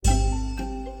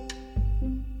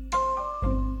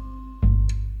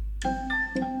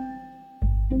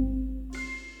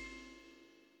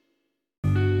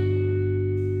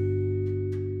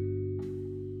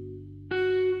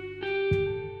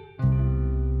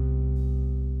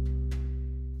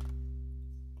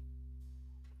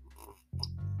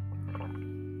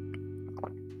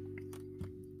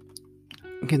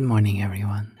Good morning,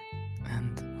 everyone,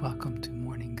 and welcome to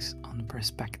Mornings on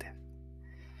Perspective.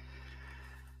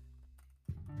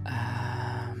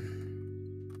 I'm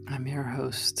your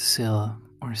host, Sil,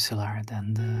 or Sillard,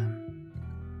 and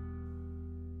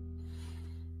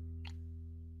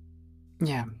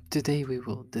today we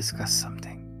will discuss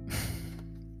something.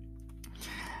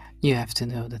 You have to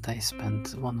know that I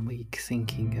spent 1 week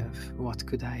thinking of what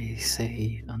could I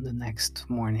say on the next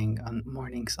morning on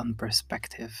Mornings on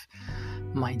Perspective,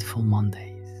 Mindful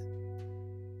Mondays.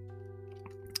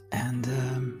 And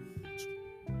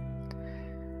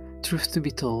truth to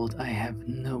be told, I have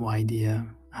no idea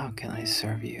how can I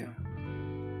serve you.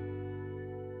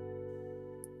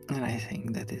 And I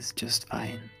think that is just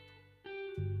fine.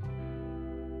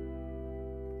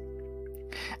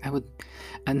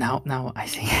 Now I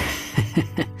think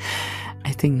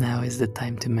I think now is the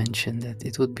time to mention that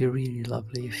it would be really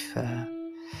lovely if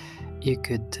you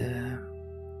could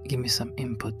give me some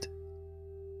input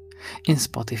in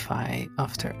Spotify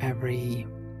after every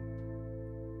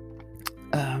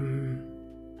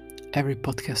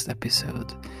podcast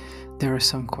episode. There are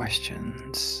some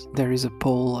questions. There is a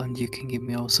poll, and you can give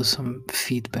me also some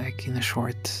feedback in a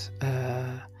short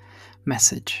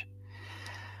message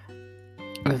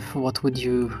of what would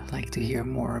you like to hear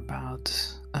more about,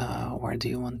 where do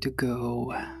you want to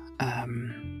go,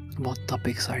 what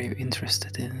topics are you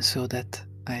interested in, so that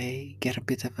I get a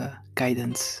bit of a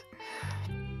guidance.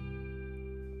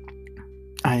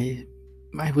 I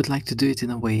would like to do it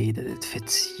in a way that it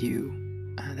fits you,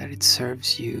 that it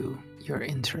serves you, your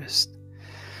interest.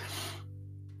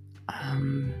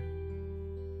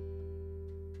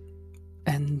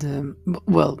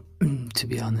 To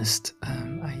be honest, I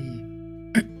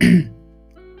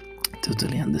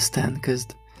totally understand, because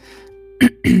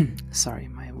sorry,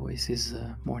 my voice is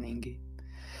morningy.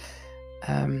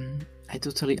 I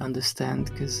totally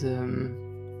understand, because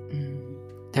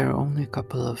there are only a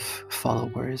couple of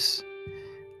followers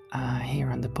here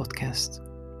on the podcast,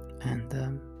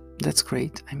 and that's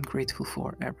great. I'm grateful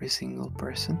for every single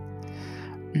person.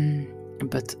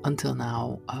 But until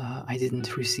now, I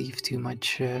didn't receive too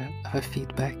much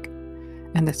feedback,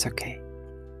 and that's okay.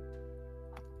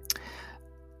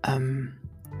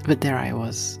 But there I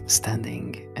was,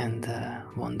 standing and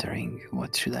wondering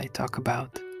what should I talk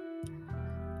about.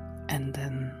 And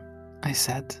then I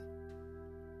said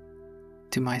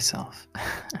to myself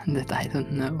that I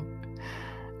don't know,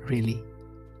 really.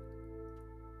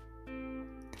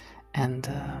 And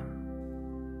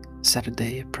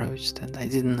Saturday approached and I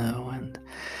didn't know, and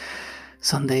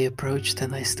Sunday approached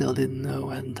and I still didn't know,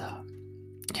 and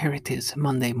here it is,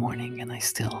 Monday morning, and I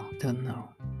still don't know.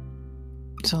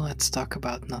 So let's talk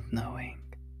about not knowing.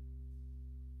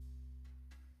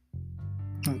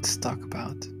 Let's talk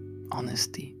about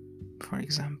honesty, for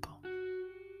example.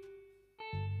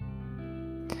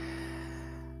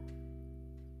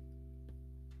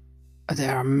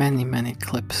 There are many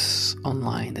clips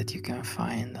online that you can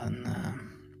find on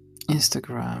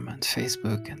Instagram and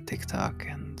Facebook and TikTok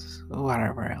and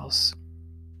whatever else.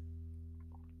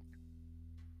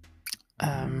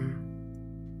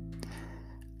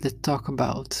 That talk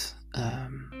about,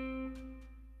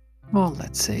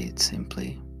 let's say it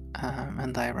simply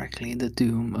and directly, the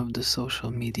doom of the social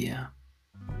media.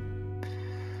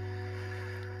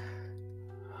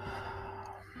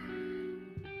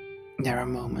 There are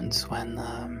moments when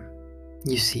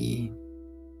you see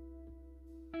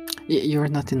you're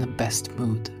not in the best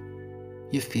mood.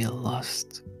 You feel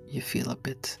lost. You feel a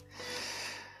bit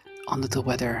under the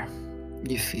weather.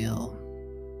 You feel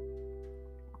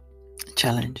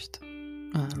challenged.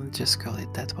 Let's just call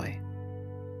it that way.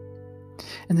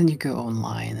 And then you go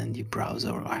online and you browse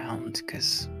around,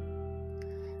 because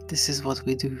this is what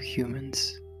we do,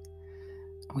 humans.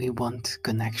 We want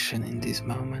connection in these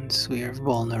moments. We are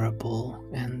vulnerable,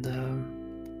 and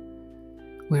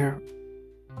we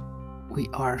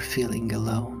are feeling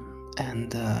alone,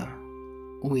 and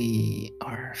we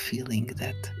are feeling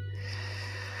that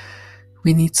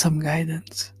we need some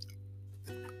guidance.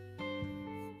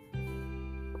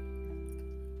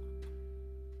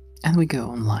 And we go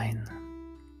online,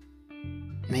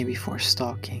 maybe for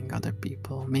stalking other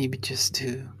people, maybe just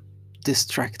to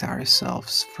distract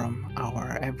ourselves from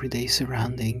our everyday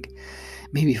surrounding,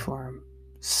 maybe for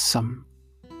some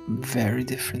very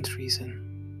different reason.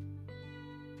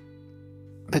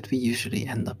 But we usually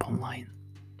end up online.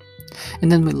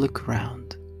 And then we look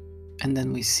around, and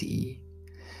then we see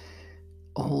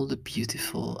all the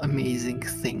beautiful, amazing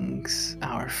things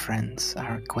our friends,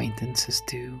 our acquaintances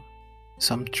do.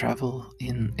 Some travel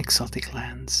in exotic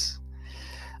lands.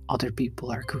 Other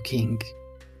people are cooking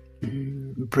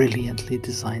brilliantly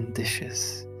designed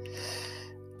dishes.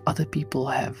 other people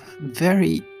have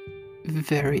very,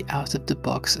 very out of the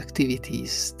box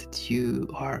activities that you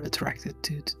are attracted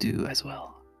to do as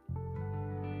well.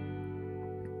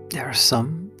 There are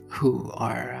some who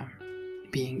are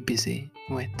being busy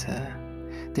with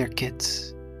their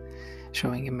kids,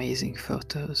 showing amazing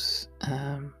photos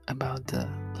about the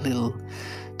little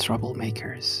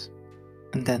troublemakers.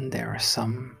 And then there are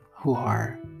some who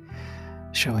are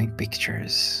showing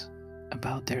pictures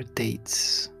about their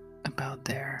dates, about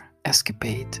their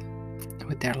escapade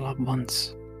with their loved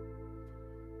ones.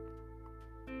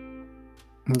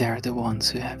 They're the ones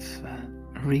who have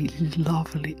really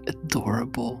lovely,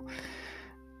 adorable,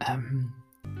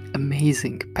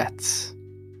 amazing pets.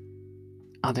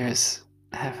 Others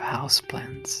have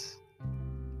houseplants,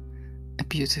 a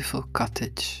beautiful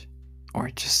cottage, or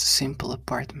just a simple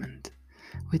apartment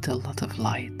with a lot of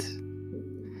light.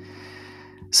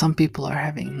 Some people are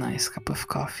having a nice cup of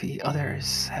coffee,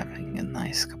 others having a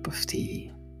nice cup of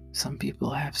tea. Some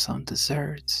people have some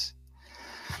desserts,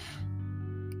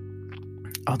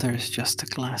 others just a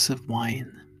glass of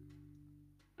wine.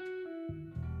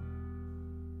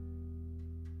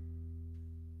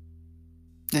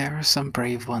 There are some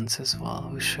brave ones as well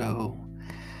who show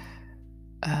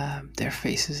their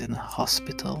faces in a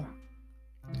hospital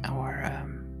or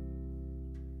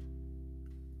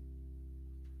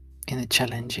in a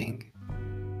challenging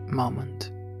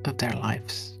moment of their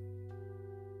lives.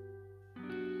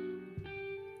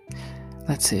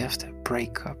 Let's say after a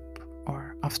breakup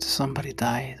or after somebody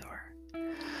died, or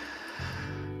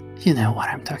you know what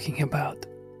I'm talking about.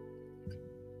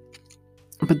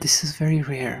 But this is very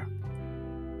rare.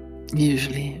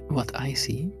 Usually what I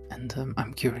see, and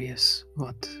I'm curious,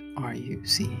 what are you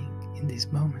seeing in these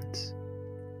moments?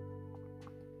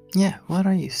 Yeah, what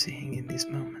are you seeing in these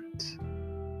moments?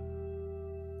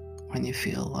 When you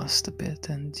feel lost a bit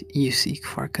and you seek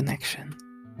for connection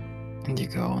and you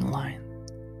go online.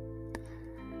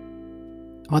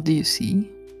 What do you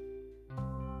see?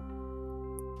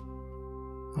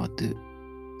 What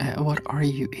are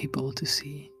you able to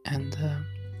see? And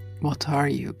what are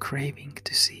you craving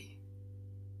to see?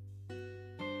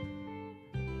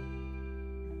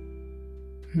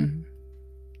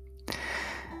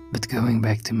 But going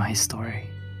back to my story.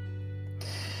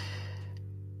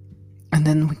 And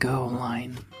then we go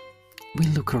online, we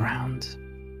look around,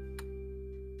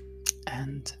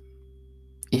 and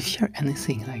if you're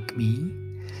anything like me,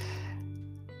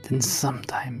 then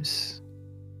sometimes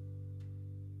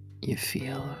you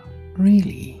feel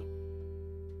really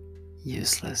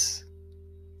useless,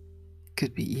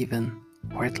 could be even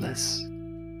worthless.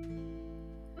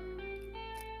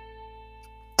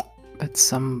 But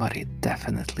somebody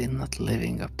definitely not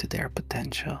living up to their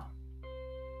potential.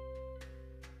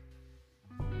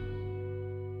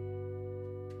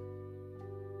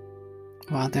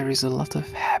 While there is a lot of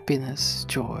happiness,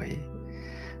 joy,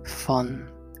 fun,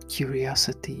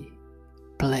 curiosity,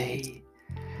 play,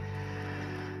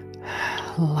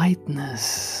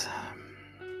 lightness,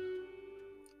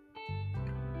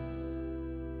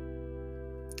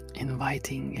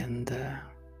 inviting and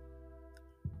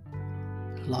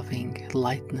loving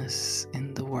lightness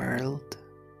in the world,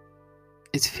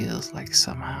 it feels like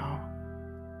somehow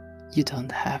you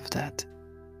don't have that.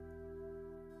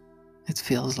 It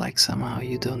feels like somehow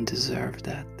you don't deserve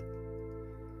that.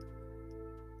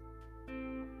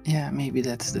 Yeah, maybe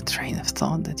that's the train of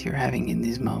thought that you're having in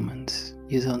these moments.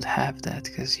 You don't have that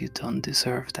because you don't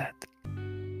deserve that.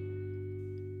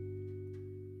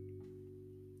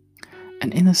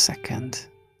 And in a second,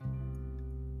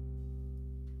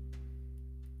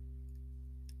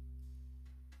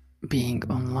 being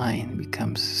online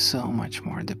becomes so much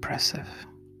more depressive.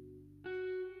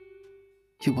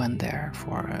 You went there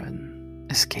for an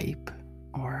escape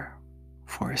or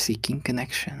for seeking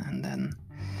connection, and then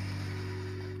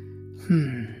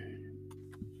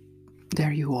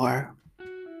there you are,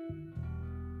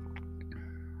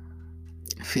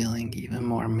 feeling even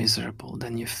more miserable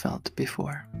than you felt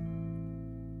before.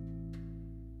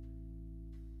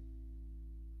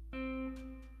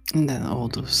 And then all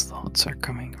those thoughts are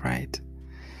coming, right?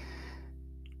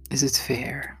 Is it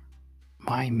fair?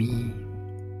 Why me?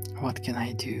 What can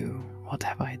I do? What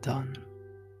have I done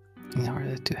in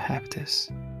order to have this?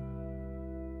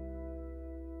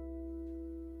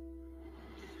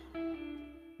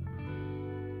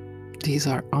 These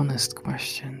are honest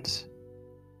questions.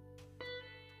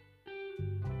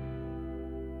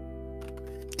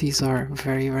 These are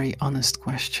very, very honest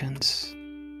questions.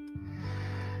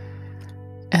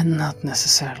 And not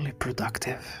necessarily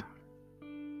productive.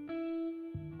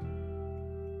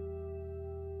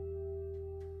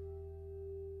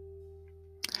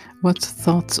 What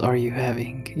thoughts are you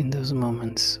having in those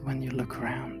moments when you look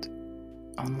around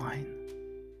online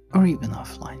or even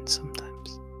offline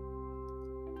sometimes?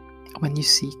 When you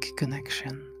seek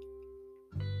connection,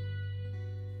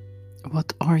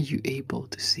 what are you able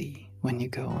to see when you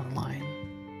go online?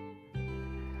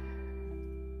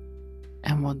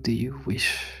 And what do you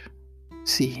wish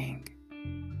seeing?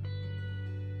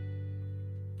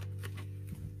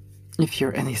 If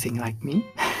you're anything like me,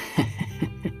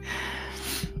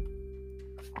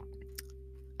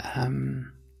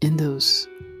 in those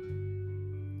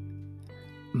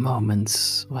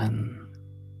moments when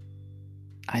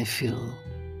I feel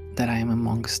that I am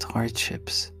amongst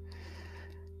hardships,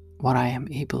 what I am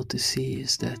able to see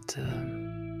is that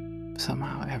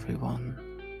somehow everyone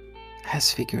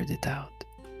has figured it out.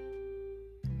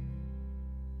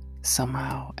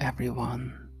 Somehow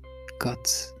everyone got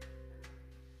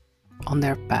on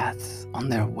their path, on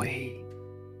their way.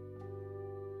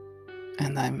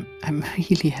 And I'm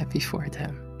really happy for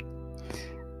them.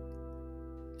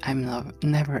 I'm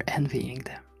never envying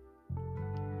them.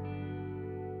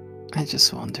 I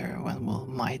just wonder when will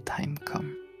my time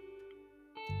come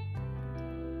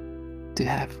to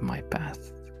have my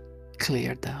path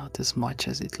cleared out as much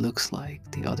as it looks like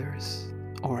the others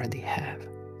already have.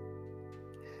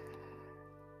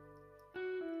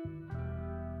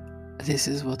 This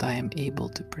is what I am able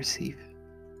to perceive.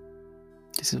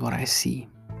 This is what I see.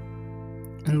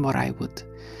 And what I would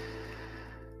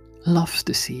love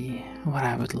to see, what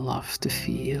I would love to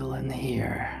feel and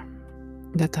hear,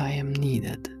 that I am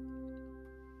needed,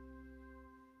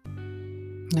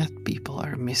 that people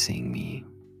are missing me,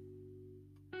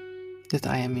 that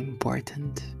I am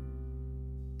important,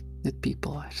 that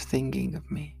people are thinking of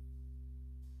me.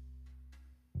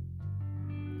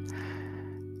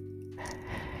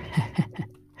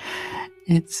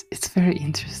 It's very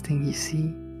interesting, you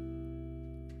see.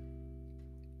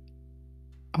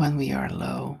 When we are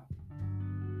low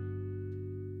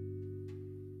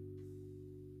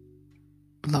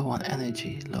on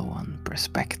energy, low on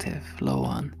perspective, low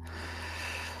on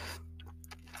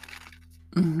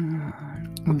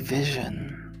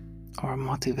vision or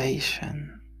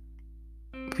motivation,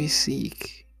 we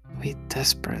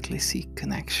desperately seek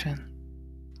connection.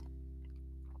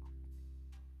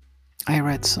 I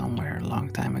read somewhere a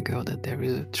long time ago that there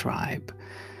is a tribe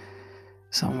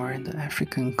somewhere in the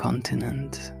African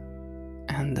continent,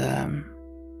 and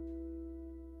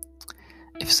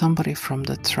if somebody from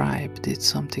the tribe did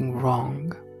something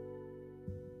wrong,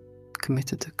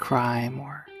 committed a crime,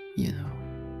 or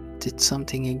did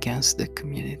something against the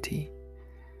community,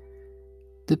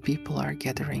 the people are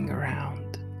gathering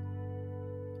around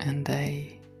and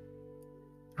they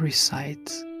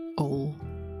recite all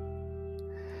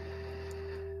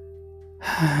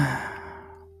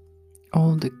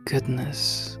the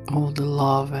goodness, all the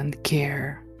love and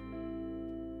care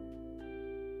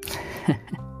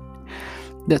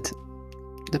that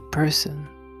the person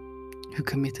who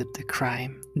committed the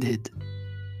crime did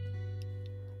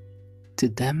to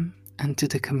them and to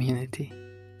the community.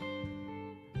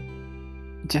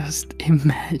 Just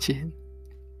imagine,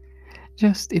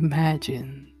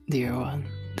 dear one,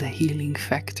 the healing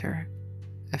factor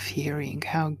of hearing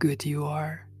how good you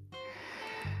are,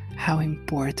 how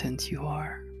important you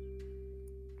are,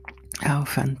 how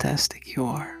fantastic you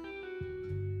are.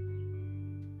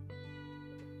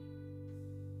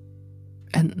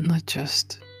 And not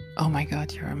just, oh my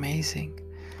God, you're amazing,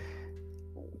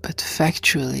 but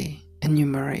factually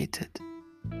enumerated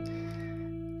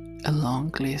a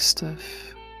long list of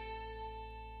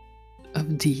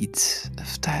deeds,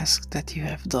 of tasks that you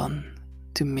have done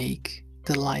to make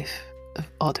the life of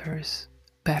others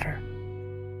better.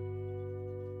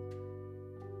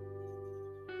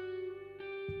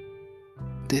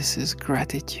 This is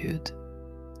gratitude.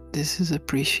 This is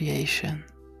appreciation.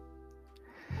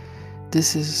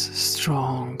 This is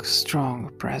strong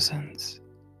presence.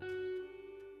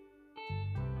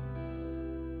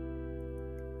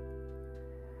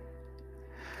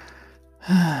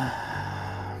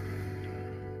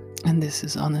 And this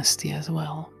is honesty as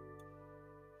well.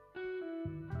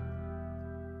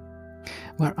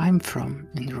 Where I'm from,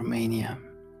 in Romania,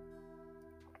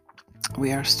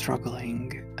 we are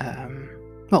struggling.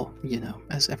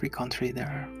 As every country, there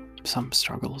are some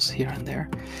struggles here and there.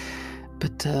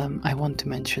 But I want to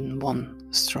mention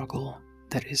one struggle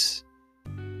that is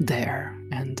there,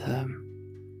 and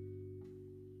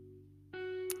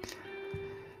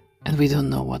we don't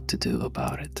know what to do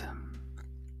about it.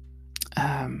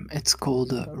 It's called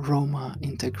the Roma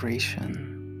integration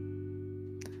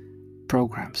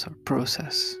programs or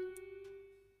process.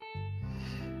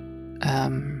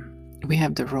 We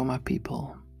have the Roma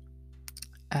people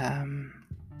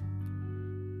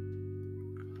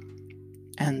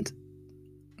And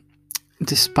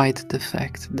despite the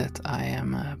fact that I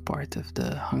am a part of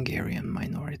the Hungarian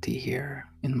minority here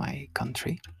in my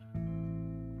country,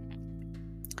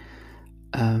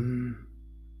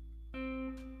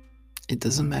 it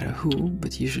doesn't matter who,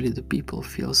 but usually the people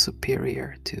feel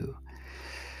superior to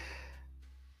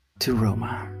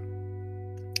Roma,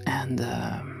 and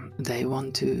they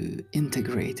want to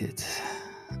integrate it.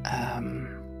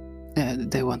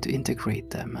 They want to integrate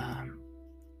them,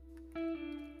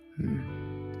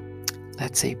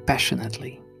 let's say,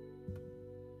 passionately.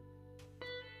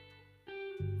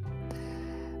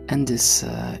 And this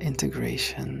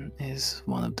integration is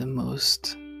one of the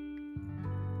most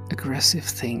aggressive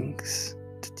things,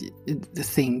 the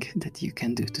thing that you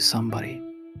can do to somebody.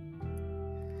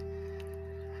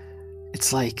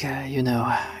 It's like,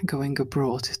 going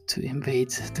abroad to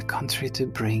invade the country, to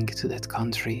bring to that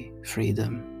country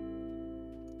freedom.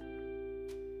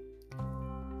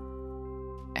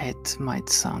 It might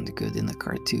sound good in a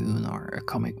cartoon or a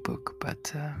comic book,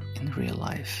 but in real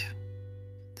life,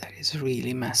 that is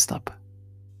really messed up.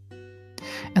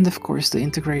 And of course, the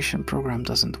integration program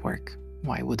doesn't work.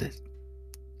 Why would it?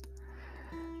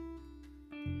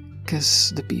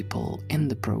 Because the people in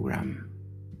the program,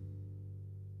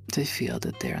 they feel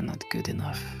that they are not good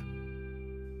enough,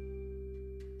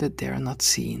 that they are not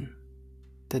seen,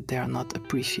 that they are not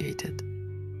appreciated.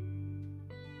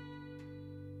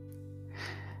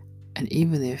 And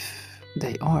even if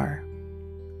they are,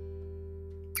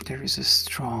 there is a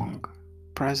strong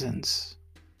presence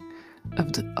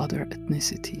of the other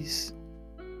ethnicities,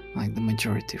 like the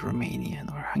majority Romanian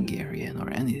or Hungarian or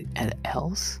any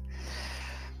else,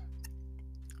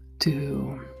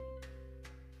 to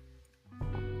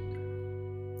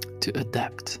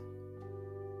adapt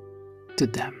to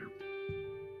them.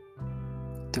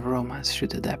 The Romas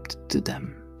should adapt to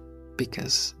them,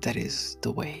 because that is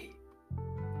the way.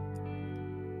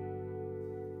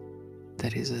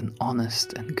 That is an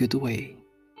honest and good way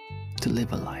to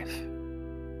live a life.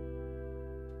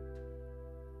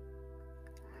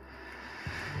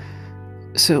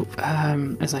 So,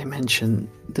 as I mentioned,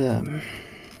 the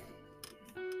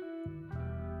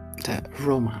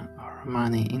Roma or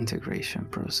Romani integration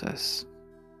process,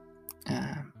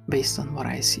 based on what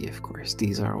I see, of course,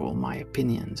 these are all my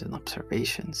opinions and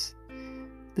observations,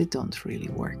 they don't really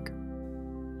work.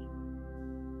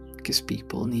 Because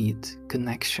people need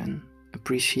connection,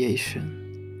 appreciation.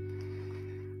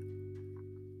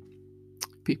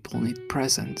 People need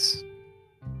presence.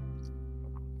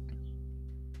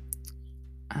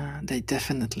 They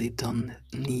definitely don't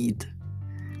need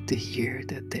to hear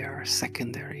that they are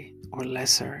secondary or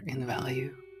lesser in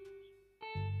value.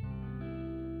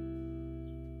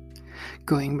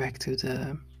 Going back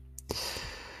to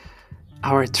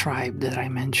our tribe that I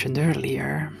mentioned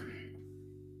earlier,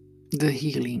 the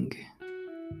healing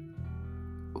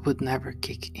would never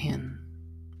kick in,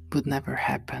 would never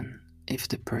happen if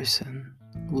the person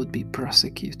would be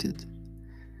prosecuted,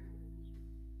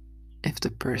 if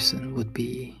the person would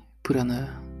be put on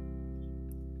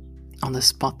the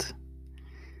spot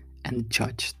and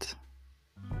judged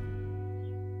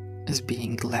as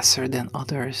being lesser than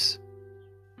others.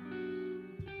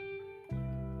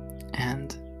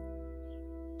 And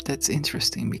that's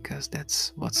interesting, because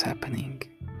that's what's happening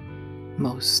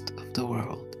most of the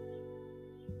world,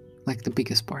 like the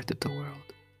biggest part of the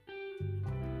world.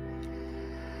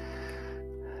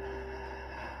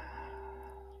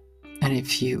 And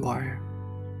if you are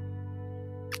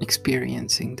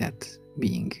experiencing that,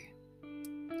 being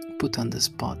put on the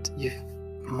spot, you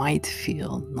might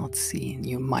feel not seen,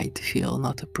 you might feel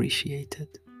not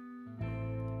appreciated,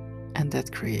 and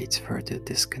that creates further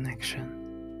disconnection.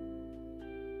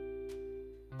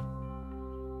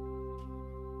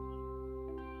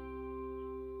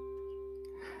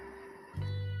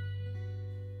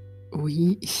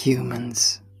 We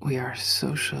humans, we are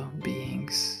social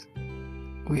beings.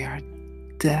 We are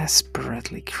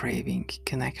desperately craving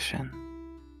connection.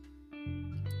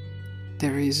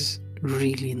 There is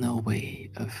really no way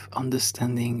of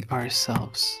understanding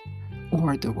ourselves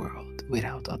or the world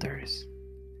without others.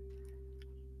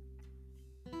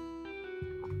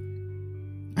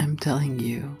 I'm telling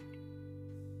you,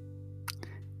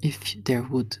 if there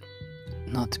would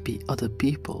not be other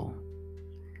people,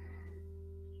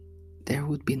 there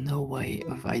would be no way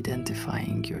of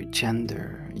identifying your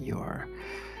gender, your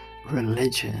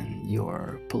religion,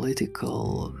 your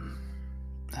political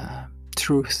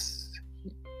truth,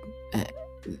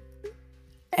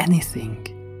 anything.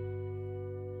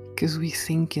 Because we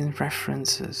think in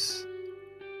references.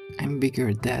 I'm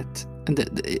bigger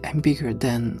I'm bigger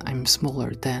than, I'm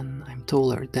smaller than, I'm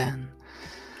taller than,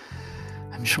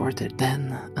 I'm shorter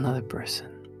than another person.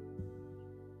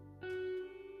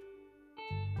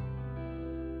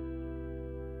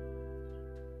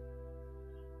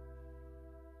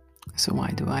 So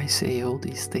why do I say all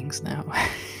these things now?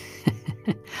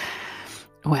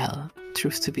 Well,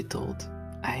 truth to be told,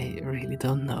 I really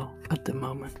don't know at the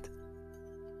moment.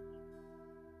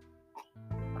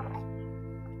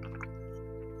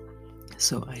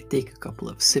 So I take a couple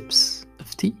of sips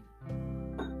of tea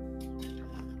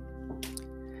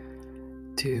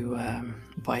to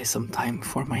buy some time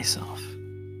for myself.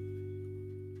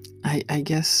 I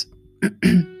guess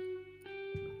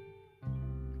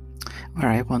where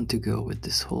I want to go with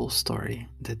this whole story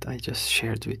that I just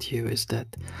shared with you is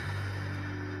that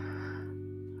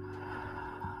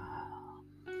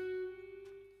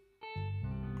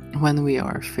when we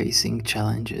are facing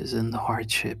challenges and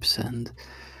hardships, and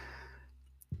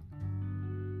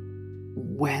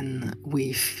when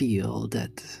we feel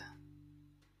that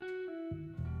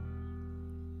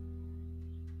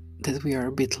we are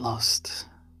a bit lost,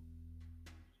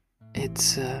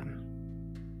 it's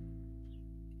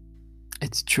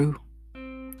true,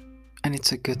 and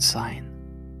it's a good sign.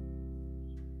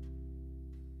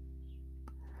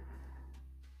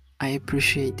 I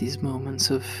appreciate these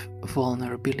moments of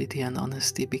vulnerability and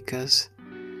honesty because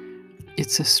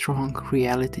it's a strong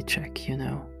reality check, you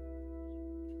know.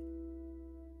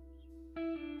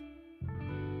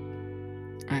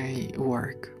 I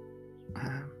work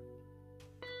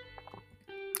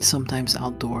sometimes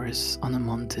outdoors on a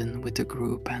mountain with a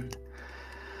group, and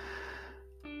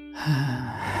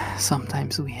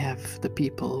sometimes we have the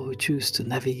people who choose to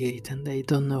navigate and they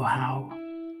don't know how,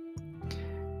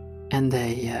 and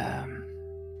they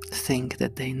think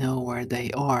that they know where they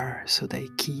are, so they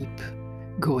keep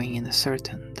going in a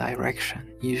certain direction.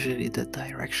 Usually the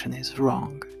direction is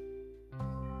wrong,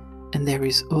 and there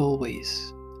is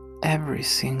always, every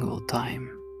single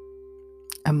time,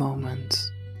 a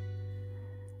moment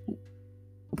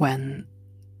when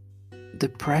the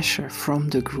pressure from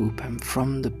the group and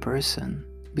from the person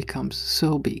becomes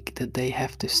so big that they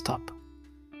have to stop.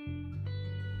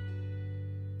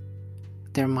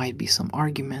 There might be some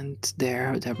argument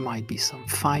there might be some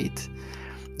fight,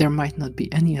 there might not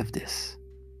be any of this.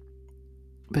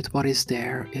 But what is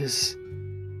there is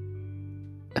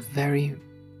a very,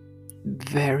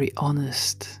 very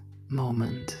honest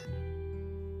moment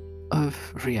of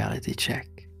reality check.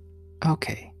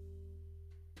 Okay,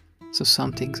 so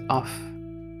something's off.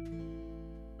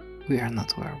 We are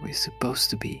not where we're supposed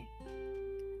to be.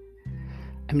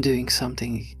 I'm doing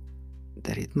something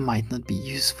that it might not be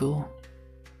useful.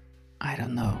 I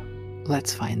don't know.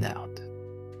 Let's find out.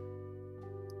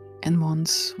 And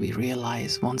once they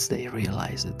realize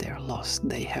that they're lost,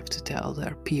 they have to tell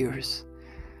their peers.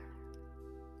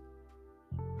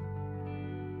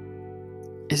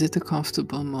 Is it a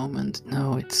comfortable moment?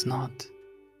 No, it's not.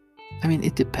 I mean,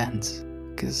 it depends,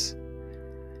 because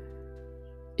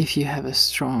if you have a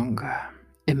strong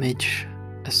image,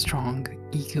 a strong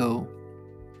ego,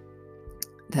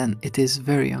 then it is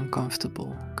very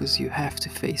uncomfortable, because you have to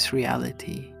face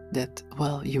reality that,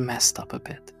 well, you messed up a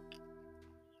bit.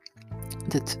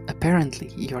 That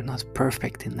apparently you're not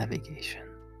perfect in navigation.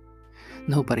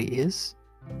 Nobody is,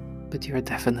 but you're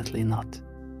definitely not.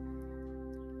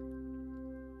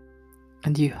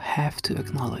 And you have to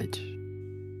acknowledge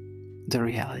the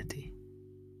reality.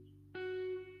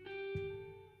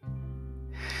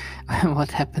 What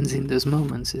happens in those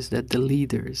moments is that the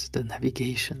leaders, the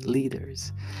navigation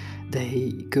leaders,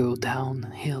 they go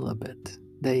downhill a bit.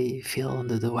 They feel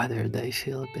under the weather, they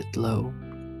feel a bit low.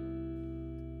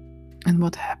 And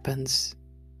what happens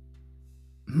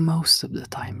most of the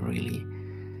time, really,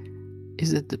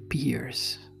 is that the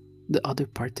peers, the other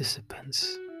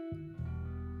participants,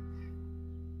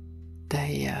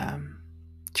 they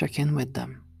check in with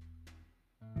them.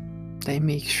 They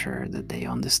make sure that they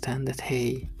understand that,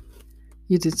 hey,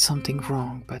 you did something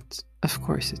wrong, but of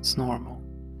course it's normal.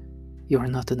 You are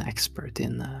not an expert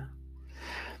in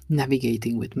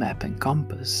navigating with map and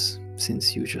compass,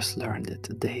 since you just learned it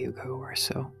a day ago or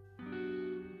so.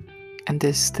 And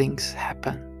these things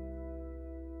happen.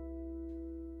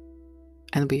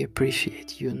 And we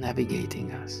appreciate you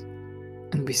navigating us.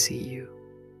 And we see you.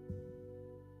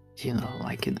 You know,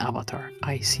 like in Avatar,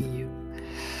 I see you.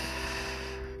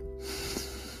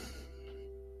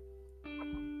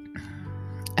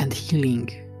 And healing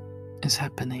is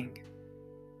happening.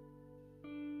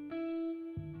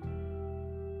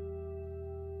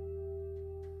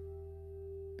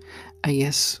 I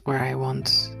guess where I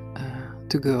want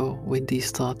to go with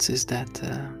these thoughts is that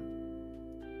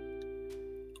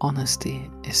honesty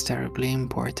is terribly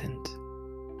important.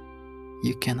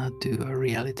 You cannot do a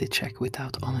reality check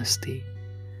without honesty.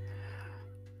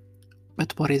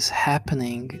 But what is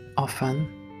happening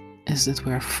often is that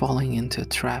we are falling into a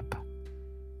trap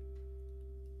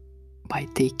by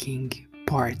taking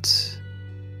parts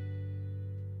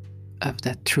of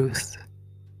that truth,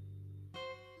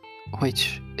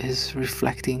 which is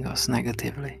reflecting us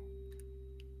negatively.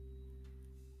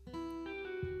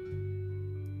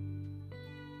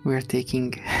 We are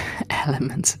taking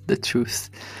elements of the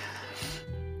truth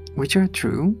which are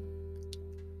true,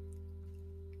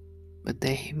 but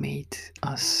they make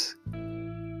us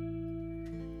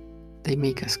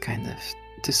kind of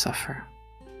to suffer.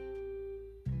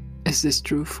 Is this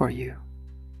true for you?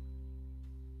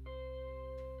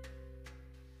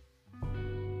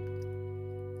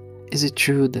 Is it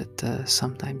true that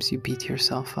sometimes you beat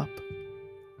yourself up?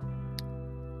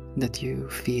 That you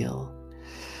feel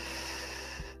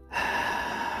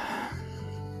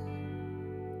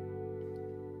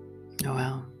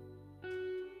well,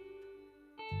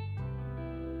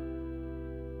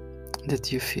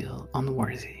 that you feel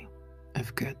unworthy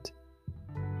of good,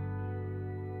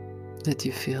 that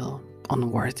you feel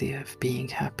unworthy of being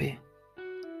happy,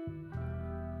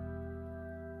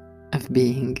 of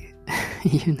being,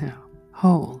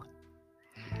 whole,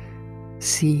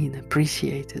 seen,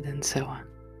 appreciated, and so on.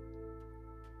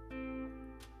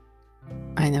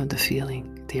 I know the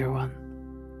feeling, dear one,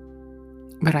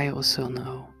 but I also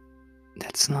know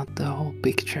that's not the whole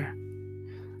picture.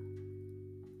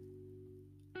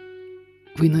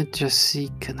 We not just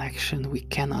seek connection, we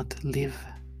cannot live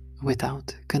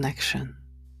without connection.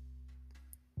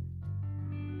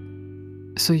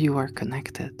 So you are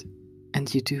connected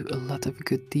and you do a lot of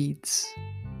good deeds.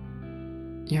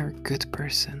 You're a good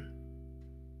person.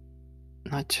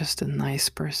 Not just a nice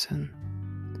person,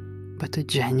 but a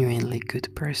genuinely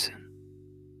good person.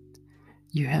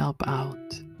 You help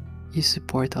out. You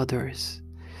support others.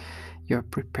 You're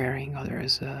preparing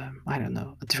others, a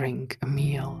drink, a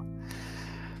meal.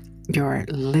 You're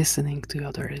listening to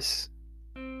others.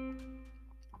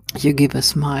 You give a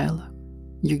smile.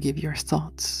 You give your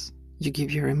thoughts. You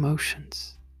give your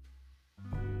emotions.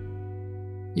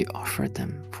 You offer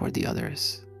them for the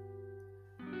others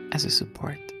as a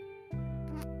support.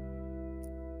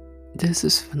 This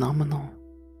is phenomenal.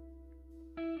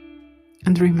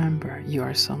 And remember, you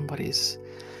are somebody's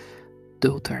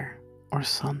daughter or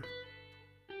son.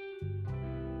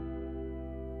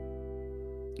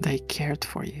 They cared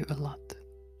for you a lot.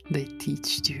 They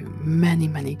teach you many,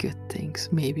 many good things,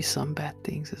 maybe some bad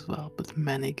things as well, but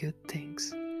many good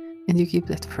things. And you keep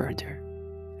that further.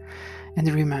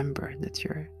 And remember that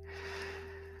you're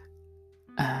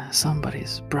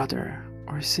somebody's brother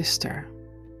or sister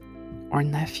or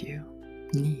nephew,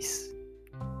 niece.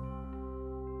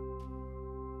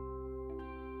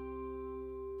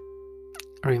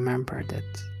 Remember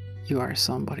that you are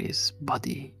somebody's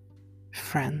buddy,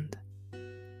 friend.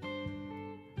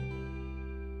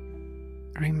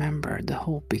 Remember the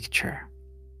whole picture.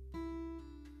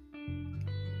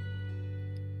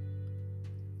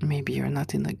 Maybe you're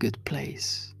not in a good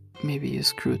place. Maybe you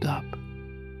screwed up.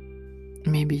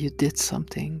 Maybe you did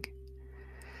something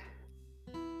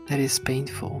that is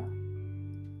painful.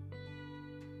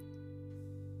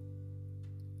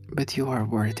 But you are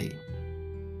worthy.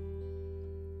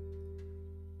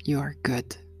 You are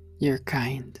good. You're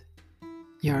kind.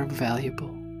 You're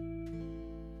valuable.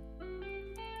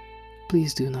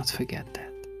 Please do not forget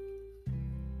that.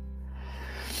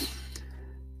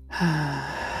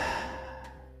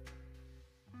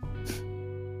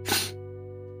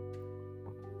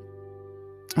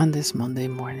 On this Monday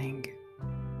morning,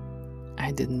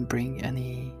 I didn't bring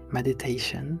any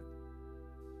meditation.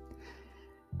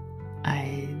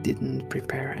 I didn't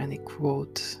prepare any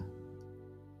quote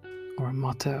or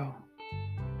motto.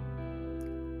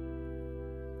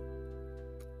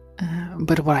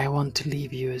 But what I want to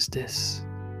leave you is this.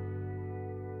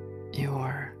 You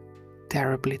are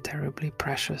terribly, terribly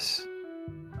precious.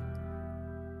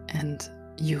 And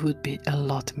you would be a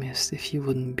lot missed if you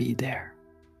wouldn't be there.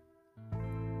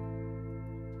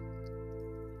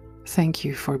 Thank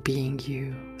you for being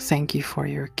you. Thank you for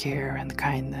your care and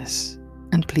kindness.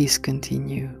 And please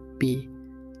continue, be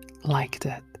like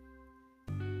that.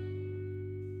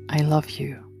 I love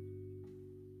you.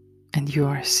 And you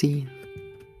are seen.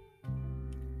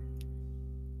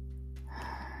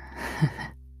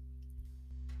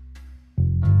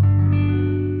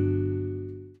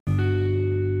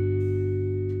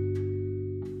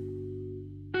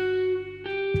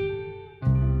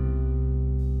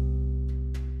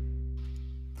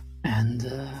 And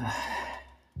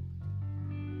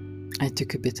I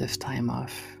took a bit of time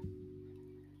off.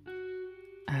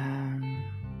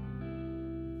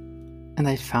 And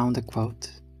I found a quote.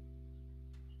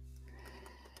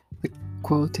 The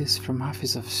quote is from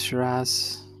Hafiz of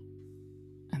Shiraz,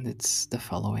 and it's the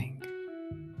following: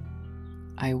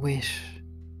 I wish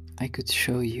I could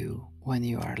show you when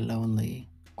you are lonely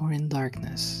or in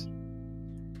darkness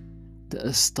the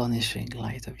astonishing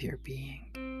light of your being.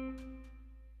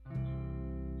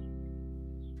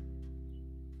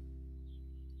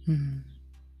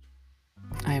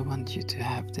 I want you to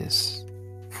have this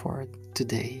for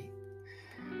today,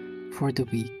 for the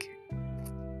week.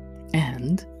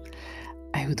 And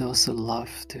I would also love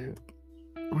to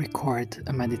record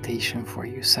a meditation for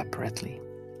you separately.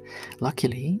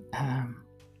 Luckily,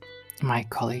 my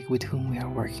colleague with whom we are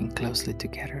working closely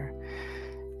together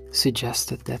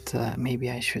suggested that maybe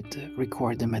I should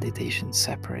record the meditation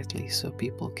separately so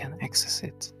people can access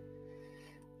it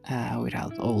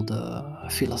without all the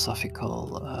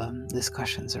philosophical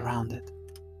discussions around it.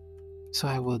 So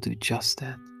I will do just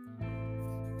that.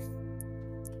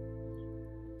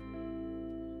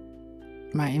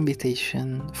 My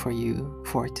invitation for you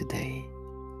for today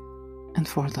and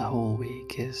for the whole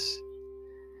week is: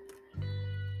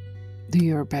 do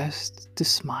your best to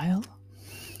smile.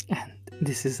 And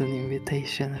this is an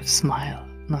invitation of smile,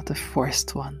 not a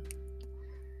forced one.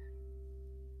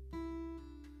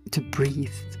 To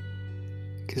breathe,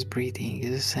 because breathing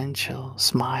is essential.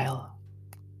 Smile.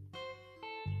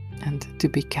 And to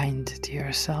be kind to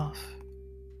yourself.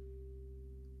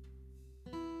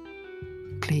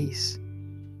 Please,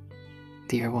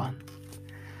 dear one,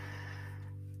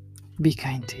 be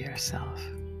kind to yourself.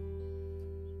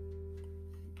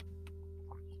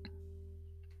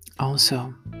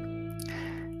 Also,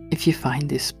 if you find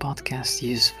this podcast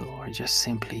useful or just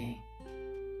simply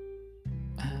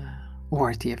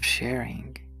worthy of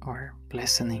sharing or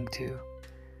listening to,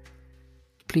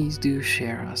 please do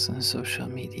share us on social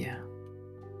media.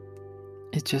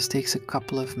 It just takes a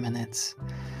couple of minutes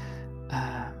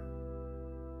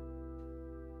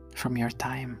from your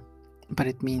time, but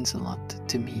it means a lot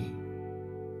to me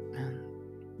and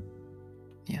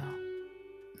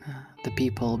the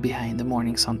people behind the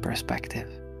Morning Sun Perspective.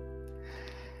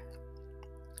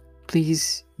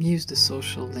 Please use the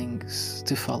social links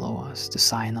to follow us, to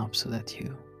sign up so that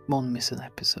you won't miss an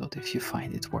episode if you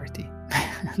find it worthy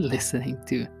listening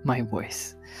to my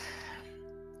voice.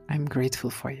 I'm grateful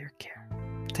for your care.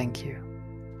 Thank you.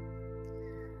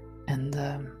 And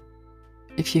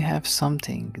if you have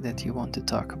something that you want to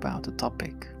talk about, a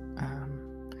topic,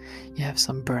 you have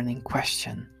some burning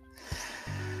question,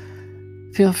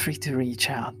 feel free to reach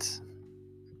out.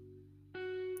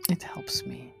 It helps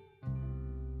me.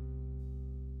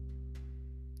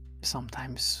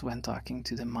 Sometimes when talking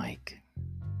to the mic,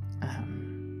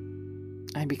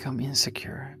 I become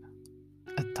insecure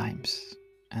at times,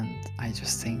 and I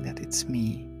just think that it's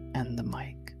me and the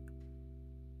mic,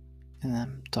 and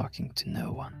I'm talking to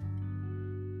no one.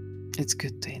 It's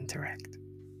good to interact.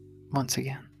 Once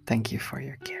again, thank you for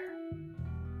your care.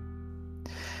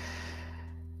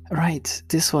 Right,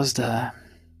 this was the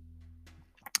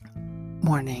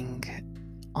Morning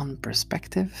on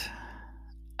Perspective,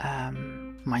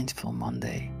 Mindful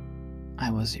Monday.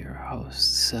 I was your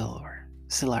host,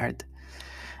 Szilard,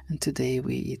 and today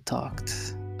we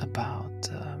talked about,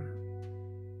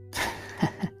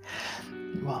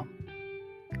 well,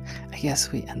 I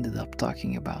guess we ended up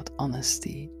talking about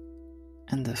honesty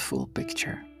and the full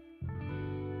picture.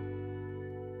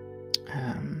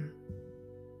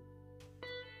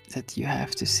 That you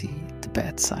have to see the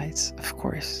bad sides, of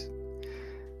course,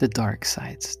 the dark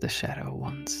sides, the shadow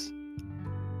ones.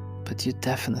 But you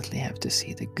definitely have to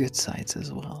see the good sides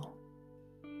as well.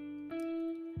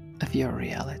 Of your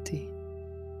reality,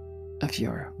 of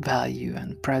your value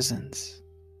and presence.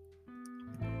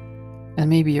 And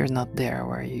maybe you're not there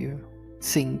where you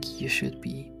think you should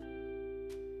be.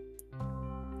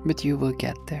 But you will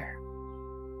get there.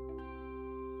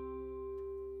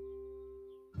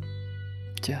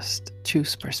 Just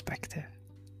choose perspective.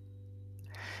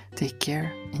 Take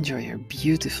care, enjoy your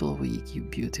beautiful week, you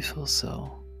beautiful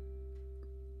soul.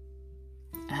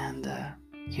 And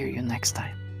hear you next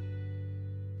time.